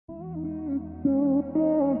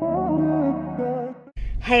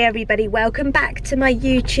Hey everybody, welcome back to my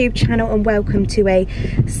YouTube channel and welcome to a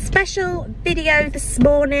special video this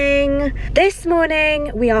morning. This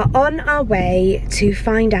morning we are on our way to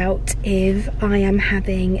find out if I am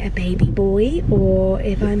having a baby boy or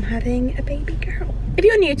if I'm having a baby girl. If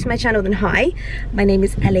you're new to my channel, then hi, my name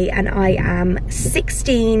is Ellie and I am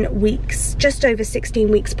 16 weeks, just over 16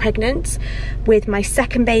 weeks pregnant with my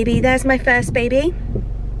second baby. There's my first baby.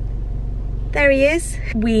 There he is.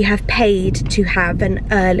 We have paid to have an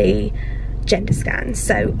early gender scan.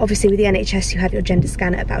 So obviously with the NHS you have your gender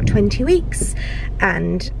scan at about 20 weeks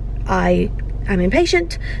and I am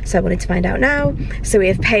impatient, so I wanted to find out now. So we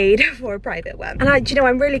have paid for a private one. And do you know,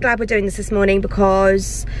 I'm really glad we're doing this morning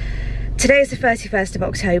because today is the 31st of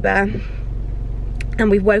October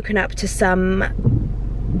and we've woken up to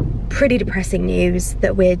some pretty depressing news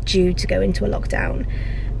that we're due to go into a lockdown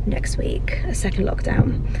next week, a second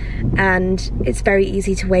lockdown, and it's very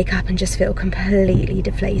easy to wake up and just feel completely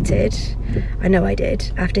deflated. I know I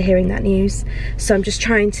did after hearing that news, so I'm just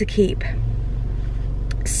trying to keep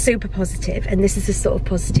super positive, and this is the sort of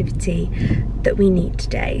positivity that we need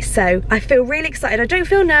today. So I feel really excited. I don't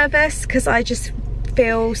feel nervous because I just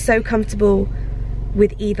feel so comfortable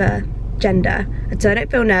with either gender, and so I don't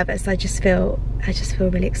feel nervous. I just feel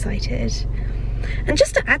really excited. And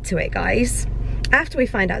just to add to it, guys, after we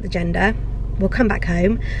find out the gender, we'll come back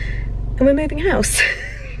home and we're moving house.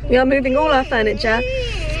 We are moving all our furniture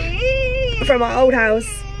from our old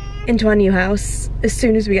house into our new house as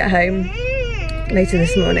soon as we get home later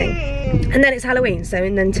this morning. And then it's Halloween,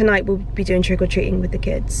 and then tonight we'll be doing trick-or-treating with the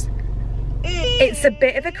kids. It's a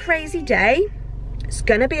bit of a crazy day. It's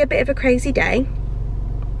gonna be a bit of a crazy day,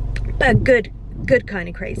 but a good kind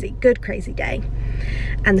of crazy, good crazy day.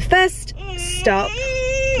 And the first stop,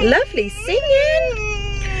 lovely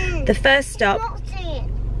singing. The first stop.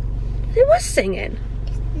 It was singing.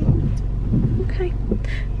 Okay.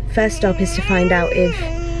 First stop is to find out if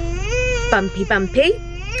Bumpy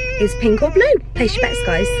is pink or blue. Place your bets,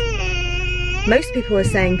 guys. Most people are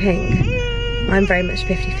saying pink. I'm very much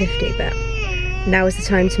 50-50, but now is the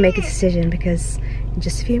time to make a decision because in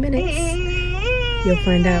just a few minutes you'll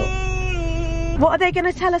find out. What are they going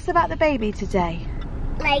to tell us about the baby today?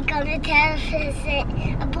 They're gonna tell us is it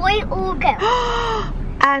a boy or a girl.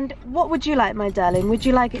 And what would you like, my darling? Would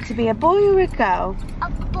you like it to be a boy or a girl? A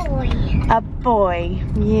boy. A boy,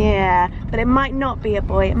 yeah. But it might not be a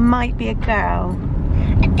boy, it might be a girl.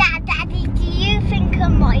 Daddy, do you think it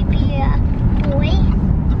might be a boy?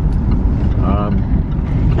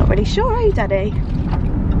 Not really sure, are you, Daddy?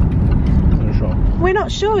 Not sure. We're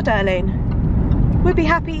not sure, darling. We'd be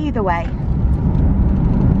happy either way.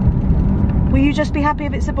 Will you just be happy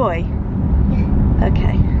if it's a boy? Yeah.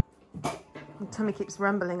 Okay. My tummy keeps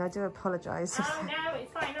rumbling, I do apologise. Oh no,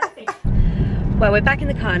 it's fine, nothing. Well, we're back in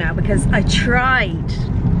the car now because I tried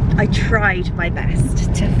my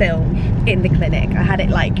best to film in the clinic. I had it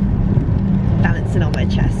like balancing on my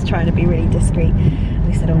chest, trying to be really discreet.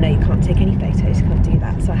 And they said, oh no, you can't take any photos, you can't do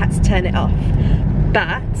that. So I had to turn it off.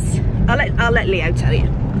 But I'll let Leo tell you.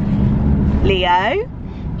 Leo?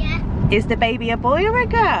 Yeah? Is the baby a boy or a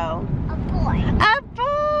girl? A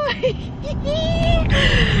boy!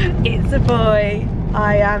 It's a boy.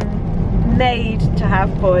 I am made to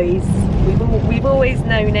have boys. We've always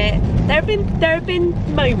known it. There have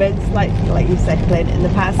been moments like you said, Clint, in the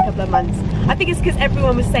past couple of months. I think it's because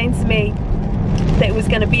everyone was saying to me that it was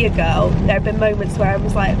going to be a girl. There have been moments where I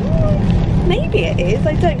was like, maybe it is.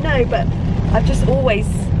 I don't know, but I've just always,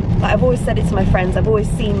 I've always said it to my friends. I've always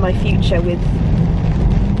seen my future with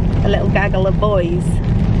a little gaggle of boys.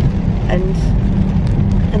 And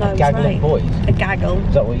I was gaggle right. Of boys? A gaggle.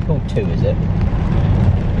 Is that what you call two, is it?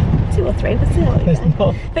 2 or 3, what's it? It's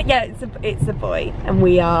not. But yeah, it's a boy and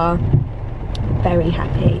we are very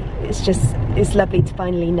happy. It's lovely to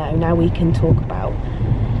finally know. Now we can talk about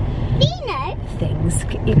things.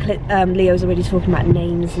 Leo's already talking about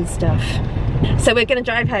names and stuff. So we're gonna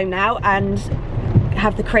drive home now and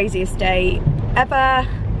have the craziest day ever.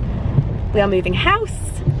 We are moving house.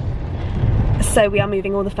 So we are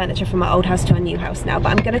moving all the furniture from our old house to our new house now, but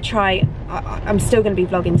I'm going to try, I'm still going to be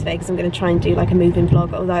vlogging today because I'm going to try and do like a moving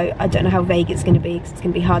vlog, although I don't know how vague it's going to be because it's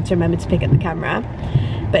going to be hard to remember to pick up the camera.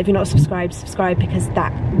 But if you're not subscribed, subscribe because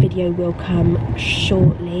that video will come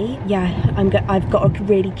shortly. Yeah, I've got a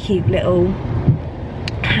really cute little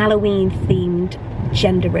Halloween themed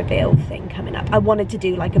gender reveal thing coming up. I wanted to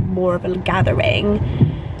do like more of a gathering,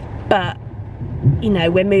 but you know,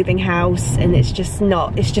 we're moving house and it's just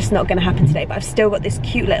not going to happen today. But I've still got this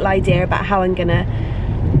cute little idea about how I'm gonna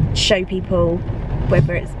show people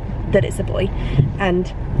whether it's that it's a boy and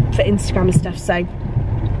for Instagram and stuff. So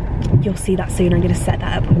you'll see that soon. I'm going to set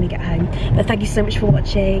that up when we get home. But thank you so much for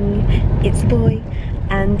watching. It's the boy,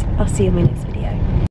 and I'll see you in my next video.